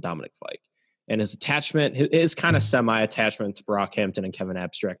when it comes to Dominic Fike. And his attachment, his kind of semi-attachment to Brockhampton and Kevin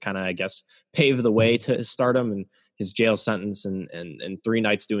Abstract kind of, I guess, paved the way to his stardom and his jail sentence and 3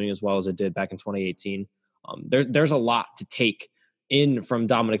 Nights doing as well as it did back in 2018. There's a lot to take in from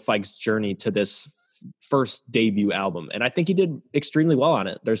Dominic Fike's journey to this first debut album. And I think he did extremely well on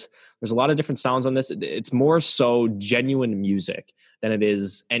it. There's a lot of different sounds on this. It's more so genuine music than it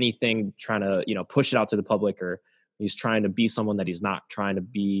is anything trying to, you know, push it out to the public, or he's trying to be someone that he's not trying to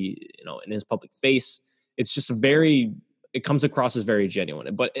be, you know, in his public face. It's just it comes across as very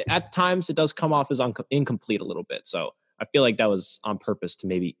genuine, but at times it does come off as incomplete a little bit. So I feel like that was on purpose to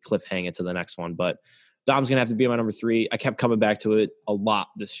maybe cliffhang it to the next one, but Dom's going to have to be my number 3. I kept coming back to it a lot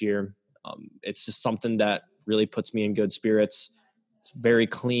this year. It's just something that really puts me in good spirits. It's very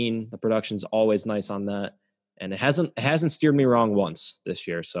clean. The production's always nice on that. And it hasn't steered me wrong once this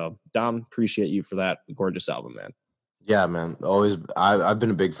year. So Dom, appreciate you for that gorgeous album, man. Yeah, man. Always. I've been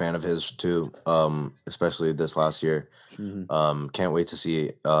a big fan of his too, especially this last year. Mm-hmm. Can't wait to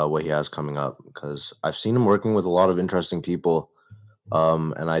see what he has coming up, because I've seen him working with a lot of interesting people.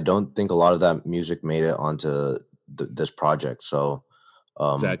 And I don't think a lot of that music made it onto this project. So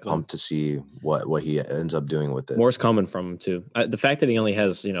exactly. Pumped to see what he ends up doing with it. More's coming from him too. The fact that he only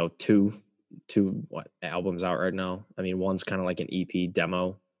has, you know, two albums out right now. I mean, one's kind of like an EP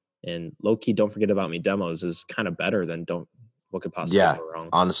demo, and low key, Don't Forget About Me demos is kind of better than What Could Possibly Go Wrong.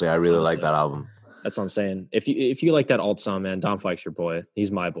 Honestly, I really like that album. That's what I'm saying. If you like that alt song, man, Dom Fike's your boy.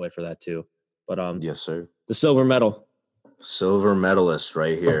 He's my boy for that too. But yes, sir. The silver medalist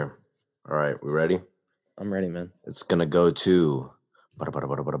right here. All right, we ready? I'm ready, man. It's gonna go to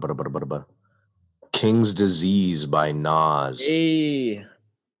King's Disease by Nas. Hey,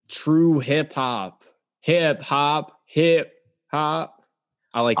 true hip hop.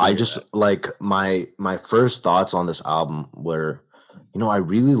 I just like my first thoughts on this album were, you know, I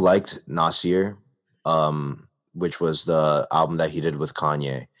really liked Nasir, which was the album that he did with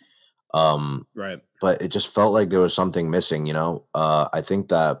Kanye. Right. But it just felt like there was something missing, you know? I think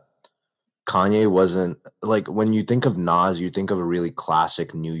that Kanye wasn't, like, when you think of Nas, you think of a really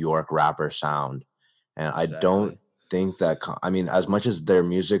classic New York rapper sound. And I don't think that, I mean, as much as their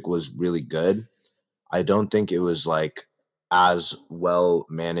music was really good, I don't think it was like as well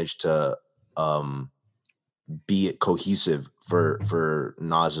managed to be cohesive for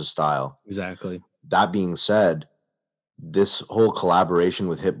Nas's style. Exactly. That being said, this whole collaboration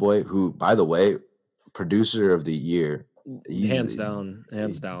with Hit Boy, who, by the way, producer of the year, hands down. I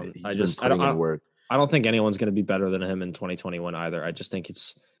don't think anyone's going to be better than him in 2021 either. I just think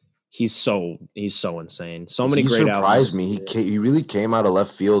he's so insane. So many great albums. He surprised me. He really came out of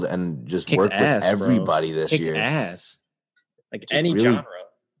left field and just worked with everybody this year. Ass. Like just any genre.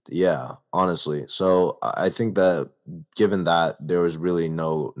 Yeah, honestly. So I think that given that, there was really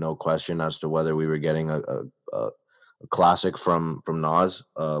no question as to whether we were getting a classic from Nas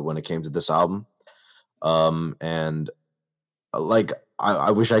when it came to this album. And like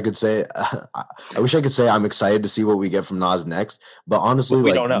I wish I could say I'm excited to see what we get from Nas next, but honestly,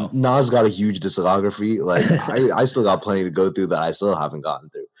 we don't know. Nas got a huge discography. Like I still got plenty to go through that I still haven't gotten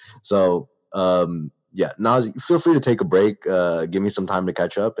through. So yeah, Nas, feel free to take a break, give me some time to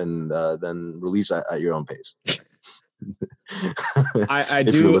catch up, and then release at your own pace.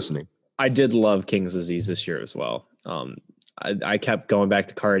 If you're listening. I did love King's Disease this year as well. I kept going back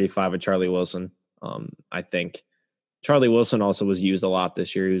to Car 85 with Charlie Wilson. I think Charlie Wilson also was used a lot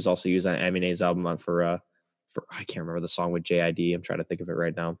this year. He was also used on Eminem's album for I can't remember the song with JID. I'm trying to think of it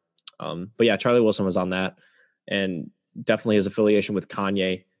right now. But yeah, Charlie Wilson was on that, and definitely his affiliation with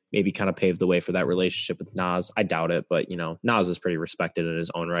Kanye maybe kind of paved the way for that relationship with Nas. I doubt it, but you know, Nas is pretty respected in his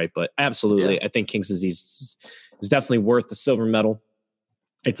own right. But absolutely, yeah. I think King's Disease is definitely worth the silver medal.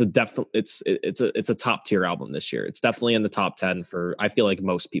 It's a top tier album this year. It's definitely in the top 10 for, I feel like,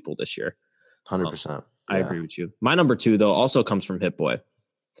 most people this year. 100%. I agree with you. My number 2 though also comes from Hit Boy.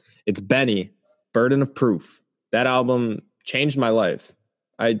 It's Benny, Burden of Proof. That album changed my life.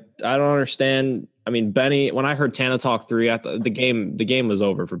 I don't understand. I mean, Benny, when I heard Tana Talk 3, I thought the game was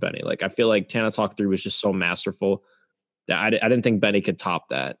over for Benny. Like, I feel like Tana Talk 3 was just so masterful that I didn't think Benny could top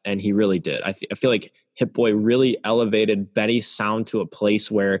that, and he really did. I feel like Hit Boy really elevated Benny's sound to a place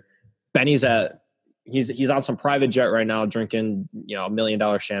where Benny's he's on some private jet right now drinking, $1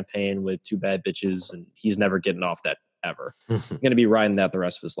 million champagne with 2 bad bitches, and he's never getting off that ever. He's going to be riding that the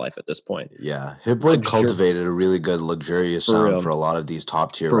rest of his life at this point. Yeah. Hit Boy cultivated a really good luxurious sound for a lot of these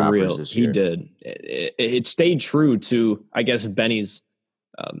top tier rappers this year. He did. It stayed true to, I guess, Benny's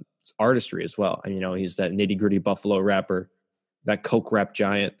artistry as well. And, he's that nitty gritty Buffalo rapper, that Coke rap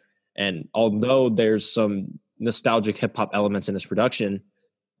giant. And although there's some nostalgic hip hop elements in his production,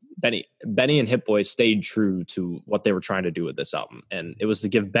 Benny and Hit Boy stayed true to what they were trying to do with this album. And it was to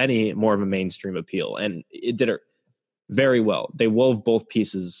give Benny more of a mainstream appeal. And it did it very well. They wove both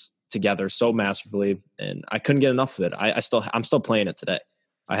pieces together so masterfully, and I couldn't get enough of it. I'm still playing it today.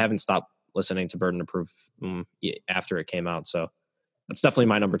 I haven't stopped listening to Burden of Proof after it came out. So that's definitely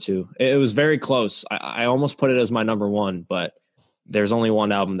my number 2. It was very close. I almost put it as my number 1, but there's only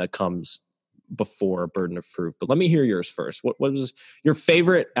one album that comes before Burden of Proof. But let me hear yours first. What was your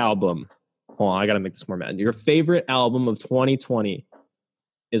favorite album? Hold on, I got to make this more mad. Your favorite album of 2020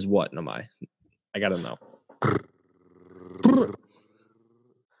 is what, Nimai? I got to know.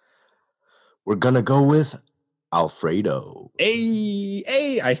 We're gonna go with Alfredo.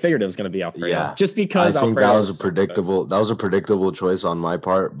 Hey! I figured it was gonna be Alfredo. Yeah, just because I think that was a predictable choice on my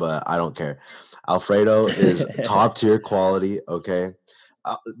part, but I don't care. Alfredo is top tier quality. Okay,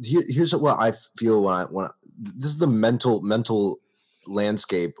 here's what I feel when this is the mental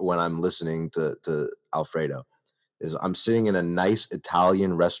landscape when I'm listening to Alfredo. Is I'm sitting in a nice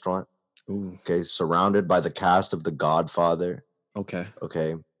Italian restaurant. Ooh. Okay, surrounded by the cast of The Godfather.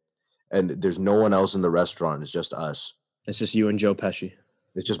 Okay. And there's no one else in the restaurant. It's just us. It's just you and Joe Pesci.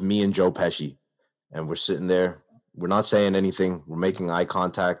 It's just me and Joe Pesci. And we're sitting there. We're not saying anything. We're making eye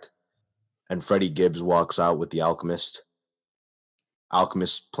contact. And Freddie Gibbs walks out with the Alchemist.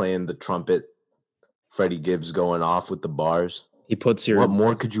 Alchemist playing the trumpet. Freddie Gibbs going off with the bars. What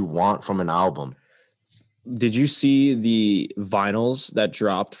more could you want from an album? Did you see the vinyls that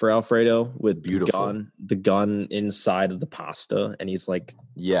dropped for Alfredo with the gun inside of the pasta, and he's like,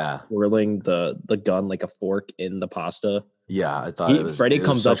 whirling the gun like a fork in the pasta? Yeah, I thought Freddie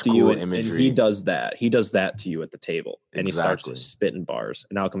comes up to you and he does that. He does that to you at the table, and he starts just spitting bars,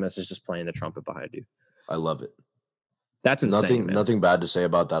 and Alchemist is just playing the trumpet behind you. I love it. That's insane. Nothing bad to say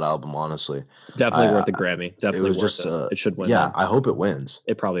about that album, honestly. Definitely worth a Grammy. Definitely worth it. It should win. Yeah, though. I hope it wins.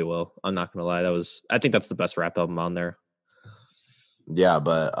 It probably will. I'm not gonna lie. I think that's the best rap album on there. Yeah,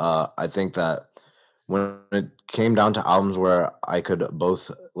 but I think that when it came down to albums where I could both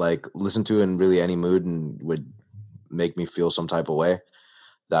like listen to in really any mood and would make me feel some type of way,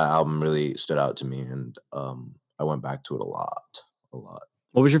 that album really stood out to me, and I went back to it a lot.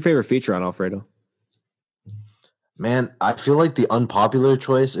 What was your favorite feature on Alfredo? Man, I feel like the unpopular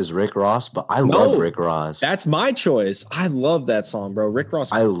choice is Rick Ross, but I love Rick Ross. That's my choice. I love that song, bro. Rick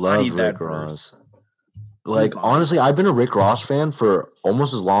Ross. I love Rick Ross. Like, honestly, I've been a Rick Ross fan for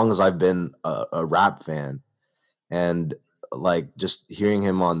almost as long as I've been a rap fan. And like just hearing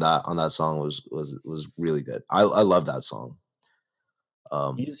him on that song was really good. I love that song.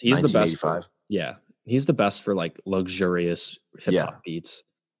 He's the best for, he's the best for like luxurious hip hop beats.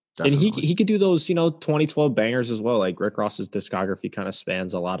 Definitely. And he could do those, 2012 bangers as well. Like Rick Ross's discography kind of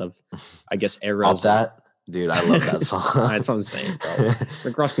spans a lot of, I guess, eras. Of that, dude, I love that song. That's what I'm saying, bro.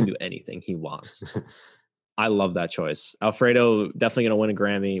 Rick Ross can do anything he wants. I love that choice. Alfredo definitely going to win a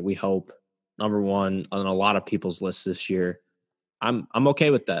Grammy. We hope. Number 1 on a lot of people's lists this year. I'm okay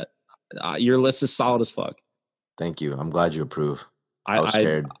with that. Your list is solid as fuck. Thank you. I'm glad you approve. I was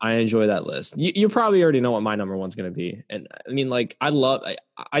scared. I enjoy that list. You probably already know what my number 1's going to be. And I mean, like,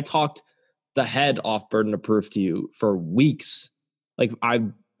 I talked the head off Burden of Proof to you for weeks. Like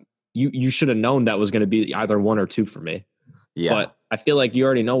you should have known that was going to be either 1 or 2 for me. Yeah. But I feel like you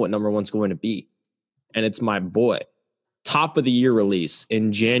already know what number 1's going to be. And it's my boy. Top of the year release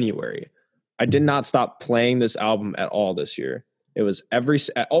in January. I did not stop playing this album at all this year. It was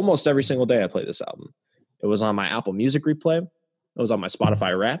almost every single day I played this album. It was on my Apple Music replay. It was on my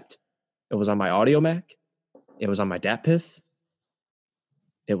Spotify Wrapped. It was on my Audio Mac. It was on my DatPiff.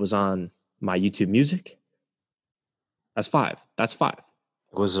 It was on my YouTube Music. That's 5.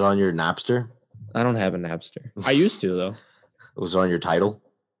 Was it on your Napster? I don't have a Napster. I used to, though. Was it on your Tidal?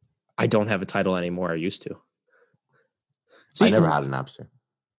 I don't have a Tidal anymore. I used to. See, I never had a Napster.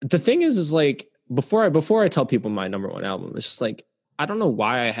 The thing is like, before I tell people my number 1 album, it's just like, I don't know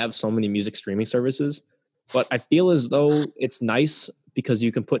why I have so many music streaming services, but I feel as though it's nice because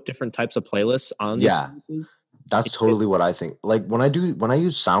you can put different types of playlists on these services. That's totally what I think. Like when I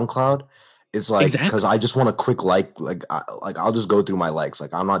use SoundCloud, it's like because I just want a quick like I'll just go through my likes.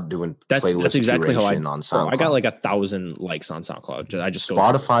 Like I'm not doing playlist exactly curation on SoundCloud. I got like 1,000 likes on SoundCloud. I just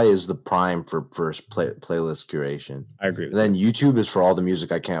Spotify is the prime for playlist curation. I agree. And then YouTube is for all the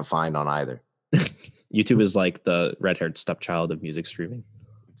music I can't find on either. YouTube is like the red-haired stepchild of music streaming.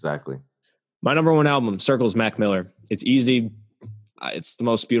 Exactly. My number one album, Circles, Mac Miller. It's easy. It's the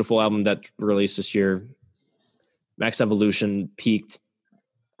most beautiful album that released this year. Max Evolution peaked.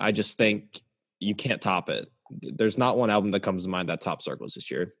 I just think you can't top it. There's not one album that comes to mind that tops Circles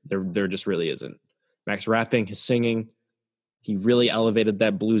this year. There just really isn't. Max rapping, his singing, he really elevated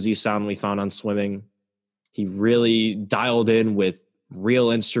that bluesy sound we found on Swimming. He really dialed in with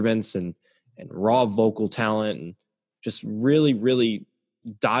real instruments and raw vocal talent and just really, really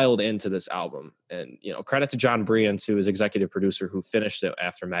dialed into this album. And, credit to John Brian, too, his executive producer, who finished it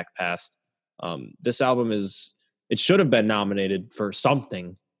after Mac passed. This album it should have been nominated for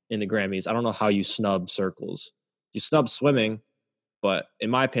something in the Grammys. I don't know how you snub Circles. You snub Swimming, but in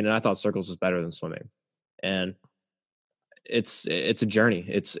my opinion, I thought Circles was better than Swimming. And it's a journey.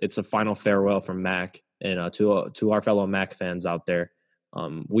 It's a final farewell from Mac. And to our fellow Mac fans out there,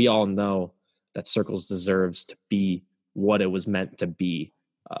 we all know that Circles deserves to be what it was meant to be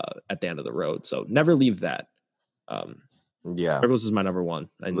at the end of the road. So never leave that. Circles is my number one.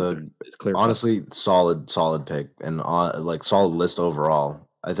 It's clear. Honestly, solid pick and like solid list overall.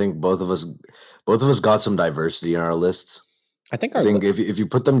 I think both of us got some diversity in our lists. I think if you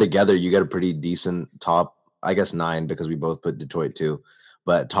put them together, you get a pretty decent top. I guess 9 because we both put Detroit too,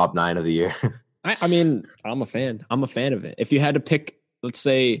 but top 9 of the year. I mean, I'm a fan. I'm a fan of it. If you had to pick, let's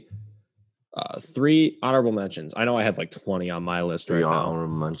say, 3 honorable mentions. I know I have like 20 on my list right now.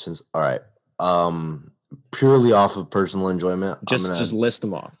 Honorable mentions. All right. Purely off of personal enjoyment. Just list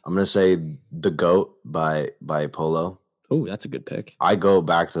them off. I'm gonna say The GOAT by Polo. Oh, that's a good pick. I go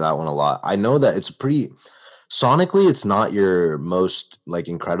back to that one a lot. I know that it's sonically, it's not your most like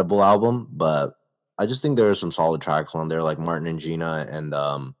incredible album, but I just think there are some solid tracks on there, like Martin and Gina and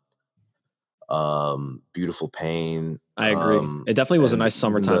Beautiful Pain. I agree. It definitely was a nice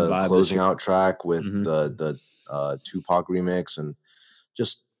summertime vibe. Closing out track with the Tupac remix and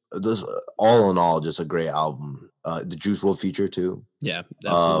just this, all in all, just a great album. The Juice WRLD feature too. Yeah,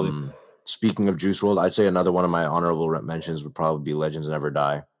 absolutely. Speaking of Juice WRLD, I'd say another one of my honorable mentions would probably be Legends Never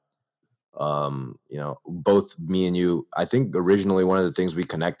Die. Both me and you, I think originally one of the things we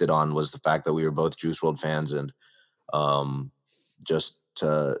connected on was the fact that we were both Juice WRLD fans, and just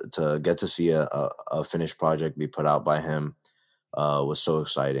to get to see a finished project be put out by him was so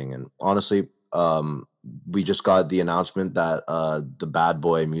exciting. And honestly, we just got the announcement that the Bad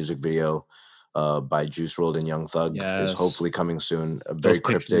Boy music video by Juice WRLD and Young Thug is hopefully coming soon. A very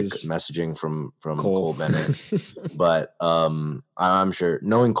cryptic messaging from Cole Bennett. But I'm sure,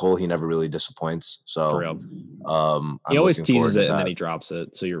 knowing Cole, he never really disappoints. So for real. He always teases it and then he drops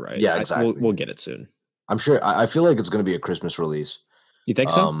it. So you're right. Yeah, exactly. We'll get it soon. I'm sure. I feel like it's going to be a Christmas release. You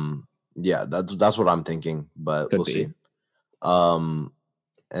think so? Yeah, that's what I'm thinking, but we'll see. And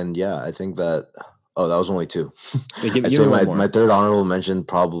yeah, I think that. Oh, that was only 2. I'd say my third honorable mention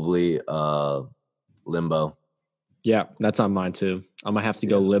probably Limbo. Yeah, that's on mine too. I'm gonna have to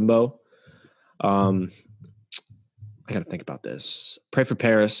go Limbo. I gotta think about this. Pray for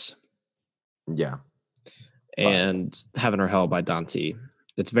Paris. Yeah. And Heaven or Hell by Dante.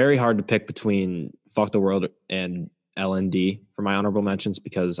 It's very hard to pick between Fuck the World and LND for my honorable mentions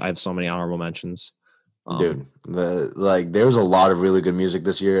because I have so many honorable mentions. Dude, there's a lot of really good music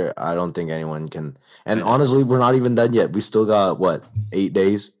this year. I don't think anyone can. And honestly, we're not even done yet. We still got 8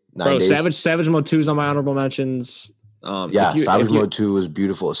 days, 9 days. Savage Mode 2 is on my honorable mentions. Savage Mode 2 was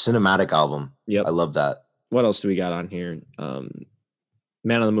beautiful. A cinematic album. Yep. I love that. What else do we got on here?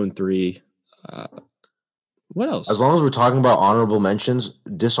 Man on the Moon 3. What else? As long as we're talking about honorable mentions,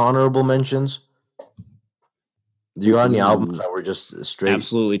 dishonorable mentions. Do you got any albums that were just straight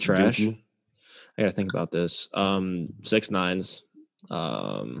absolutely trash? Dookie? I gotta think about this. 6ix9ine.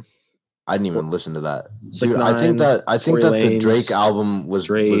 I didn't even listen to that. Dude, I think that the Drake album was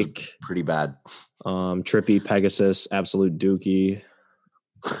pretty bad. Trippy, Pegasus, Absolute Dookie.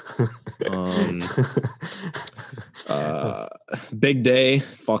 Big Day,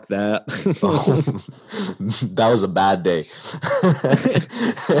 fuck that. That was a bad day.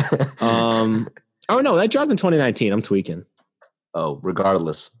 Oh no, that dropped in 2019. I'm tweaking. Oh,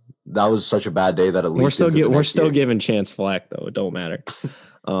 regardless, that was such a bad day that it leaked. We're still giving Chance flack though. It don't matter.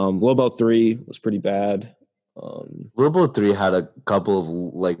 Lil Boat 3 was pretty bad. Lil Boat 3 had a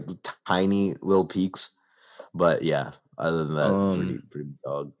couple of tiny little peaks, but yeah, Other than that, pretty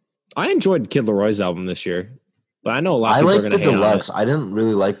dog. I enjoyed Kid Leroy's album this year, but I know a lot of people are going to hate deluxe. on it. I didn't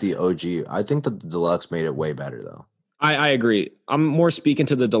really like the OG. I think that the deluxe made it way better though. I agree. I'm more speaking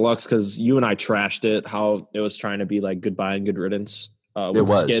to the deluxe because you and I trashed it, how it was trying to be like Goodbye and Good Riddance with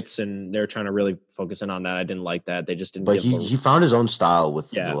skits, and they're trying to really focus in on that. I didn't like that. They just didn't. But he found his own style with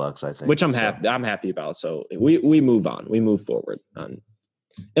the deluxe, I think. Which I'm happy about. So we move on. We move forward.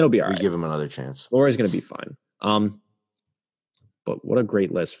 It'll be all right. We give him another chance. Laura's going to be fine. But what a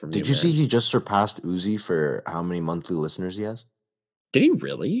great list from you. Did you see he just surpassed Uzi for how many monthly listeners he has? Did he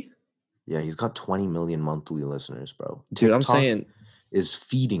really? Yeah, he's got 20 million monthly listeners, bro. Dude, TikTok I'm saying is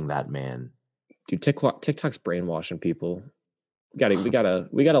feeding that man. Dude, TikTok's brainwashing people. We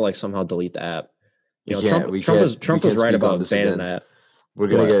gotta like somehow delete the app. You know, Trump was right about banning that. We're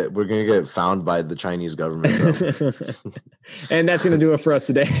gonna get found by the Chinese government. And that's gonna do it for us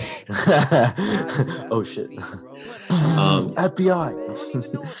today. Oh shit.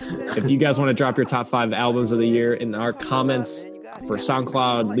 FBI. If you guys want to drop your top 5 albums of the year in our comments for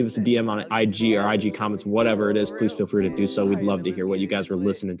SoundCloud, leave us a DM on IG or IG comments, whatever it is, please feel free to do so. We'd love to hear what you guys were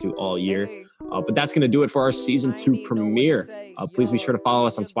listening to all year. But that's going to do it for our season 2 premiere. Please be sure to follow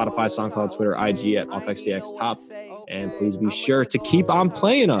us on Spotify, SoundCloud, Twitter, IG at OffXDXTop. And please be sure to keep on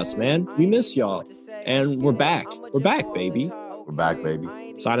playing us, man. We miss y'all. And we're back. We're back, baby. We're back, baby.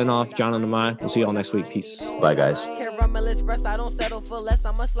 Signing off, Jon and Nimai. We'll see y'all next week. Peace. Bye, guys. Express, I don't settle for less.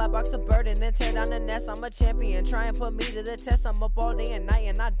 I'm a slapbox of burden, then tear down the nest. I'm a champion, try and put me to the test. I'm up all day and night,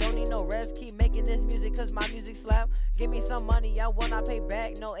 and I don't need no rest. Keep making this music, cause my music slap. Give me some money, I will not pay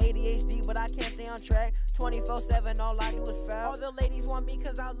back. No ADHD, but I can't stay on track. 24/7, all I do is foul. All the ladies want me,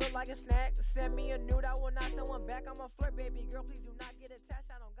 cause I look like a snack. Send me a nude, I will not send one back. I'm a flirt, baby girl, please do not get attached.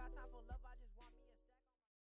 I don't got time for love.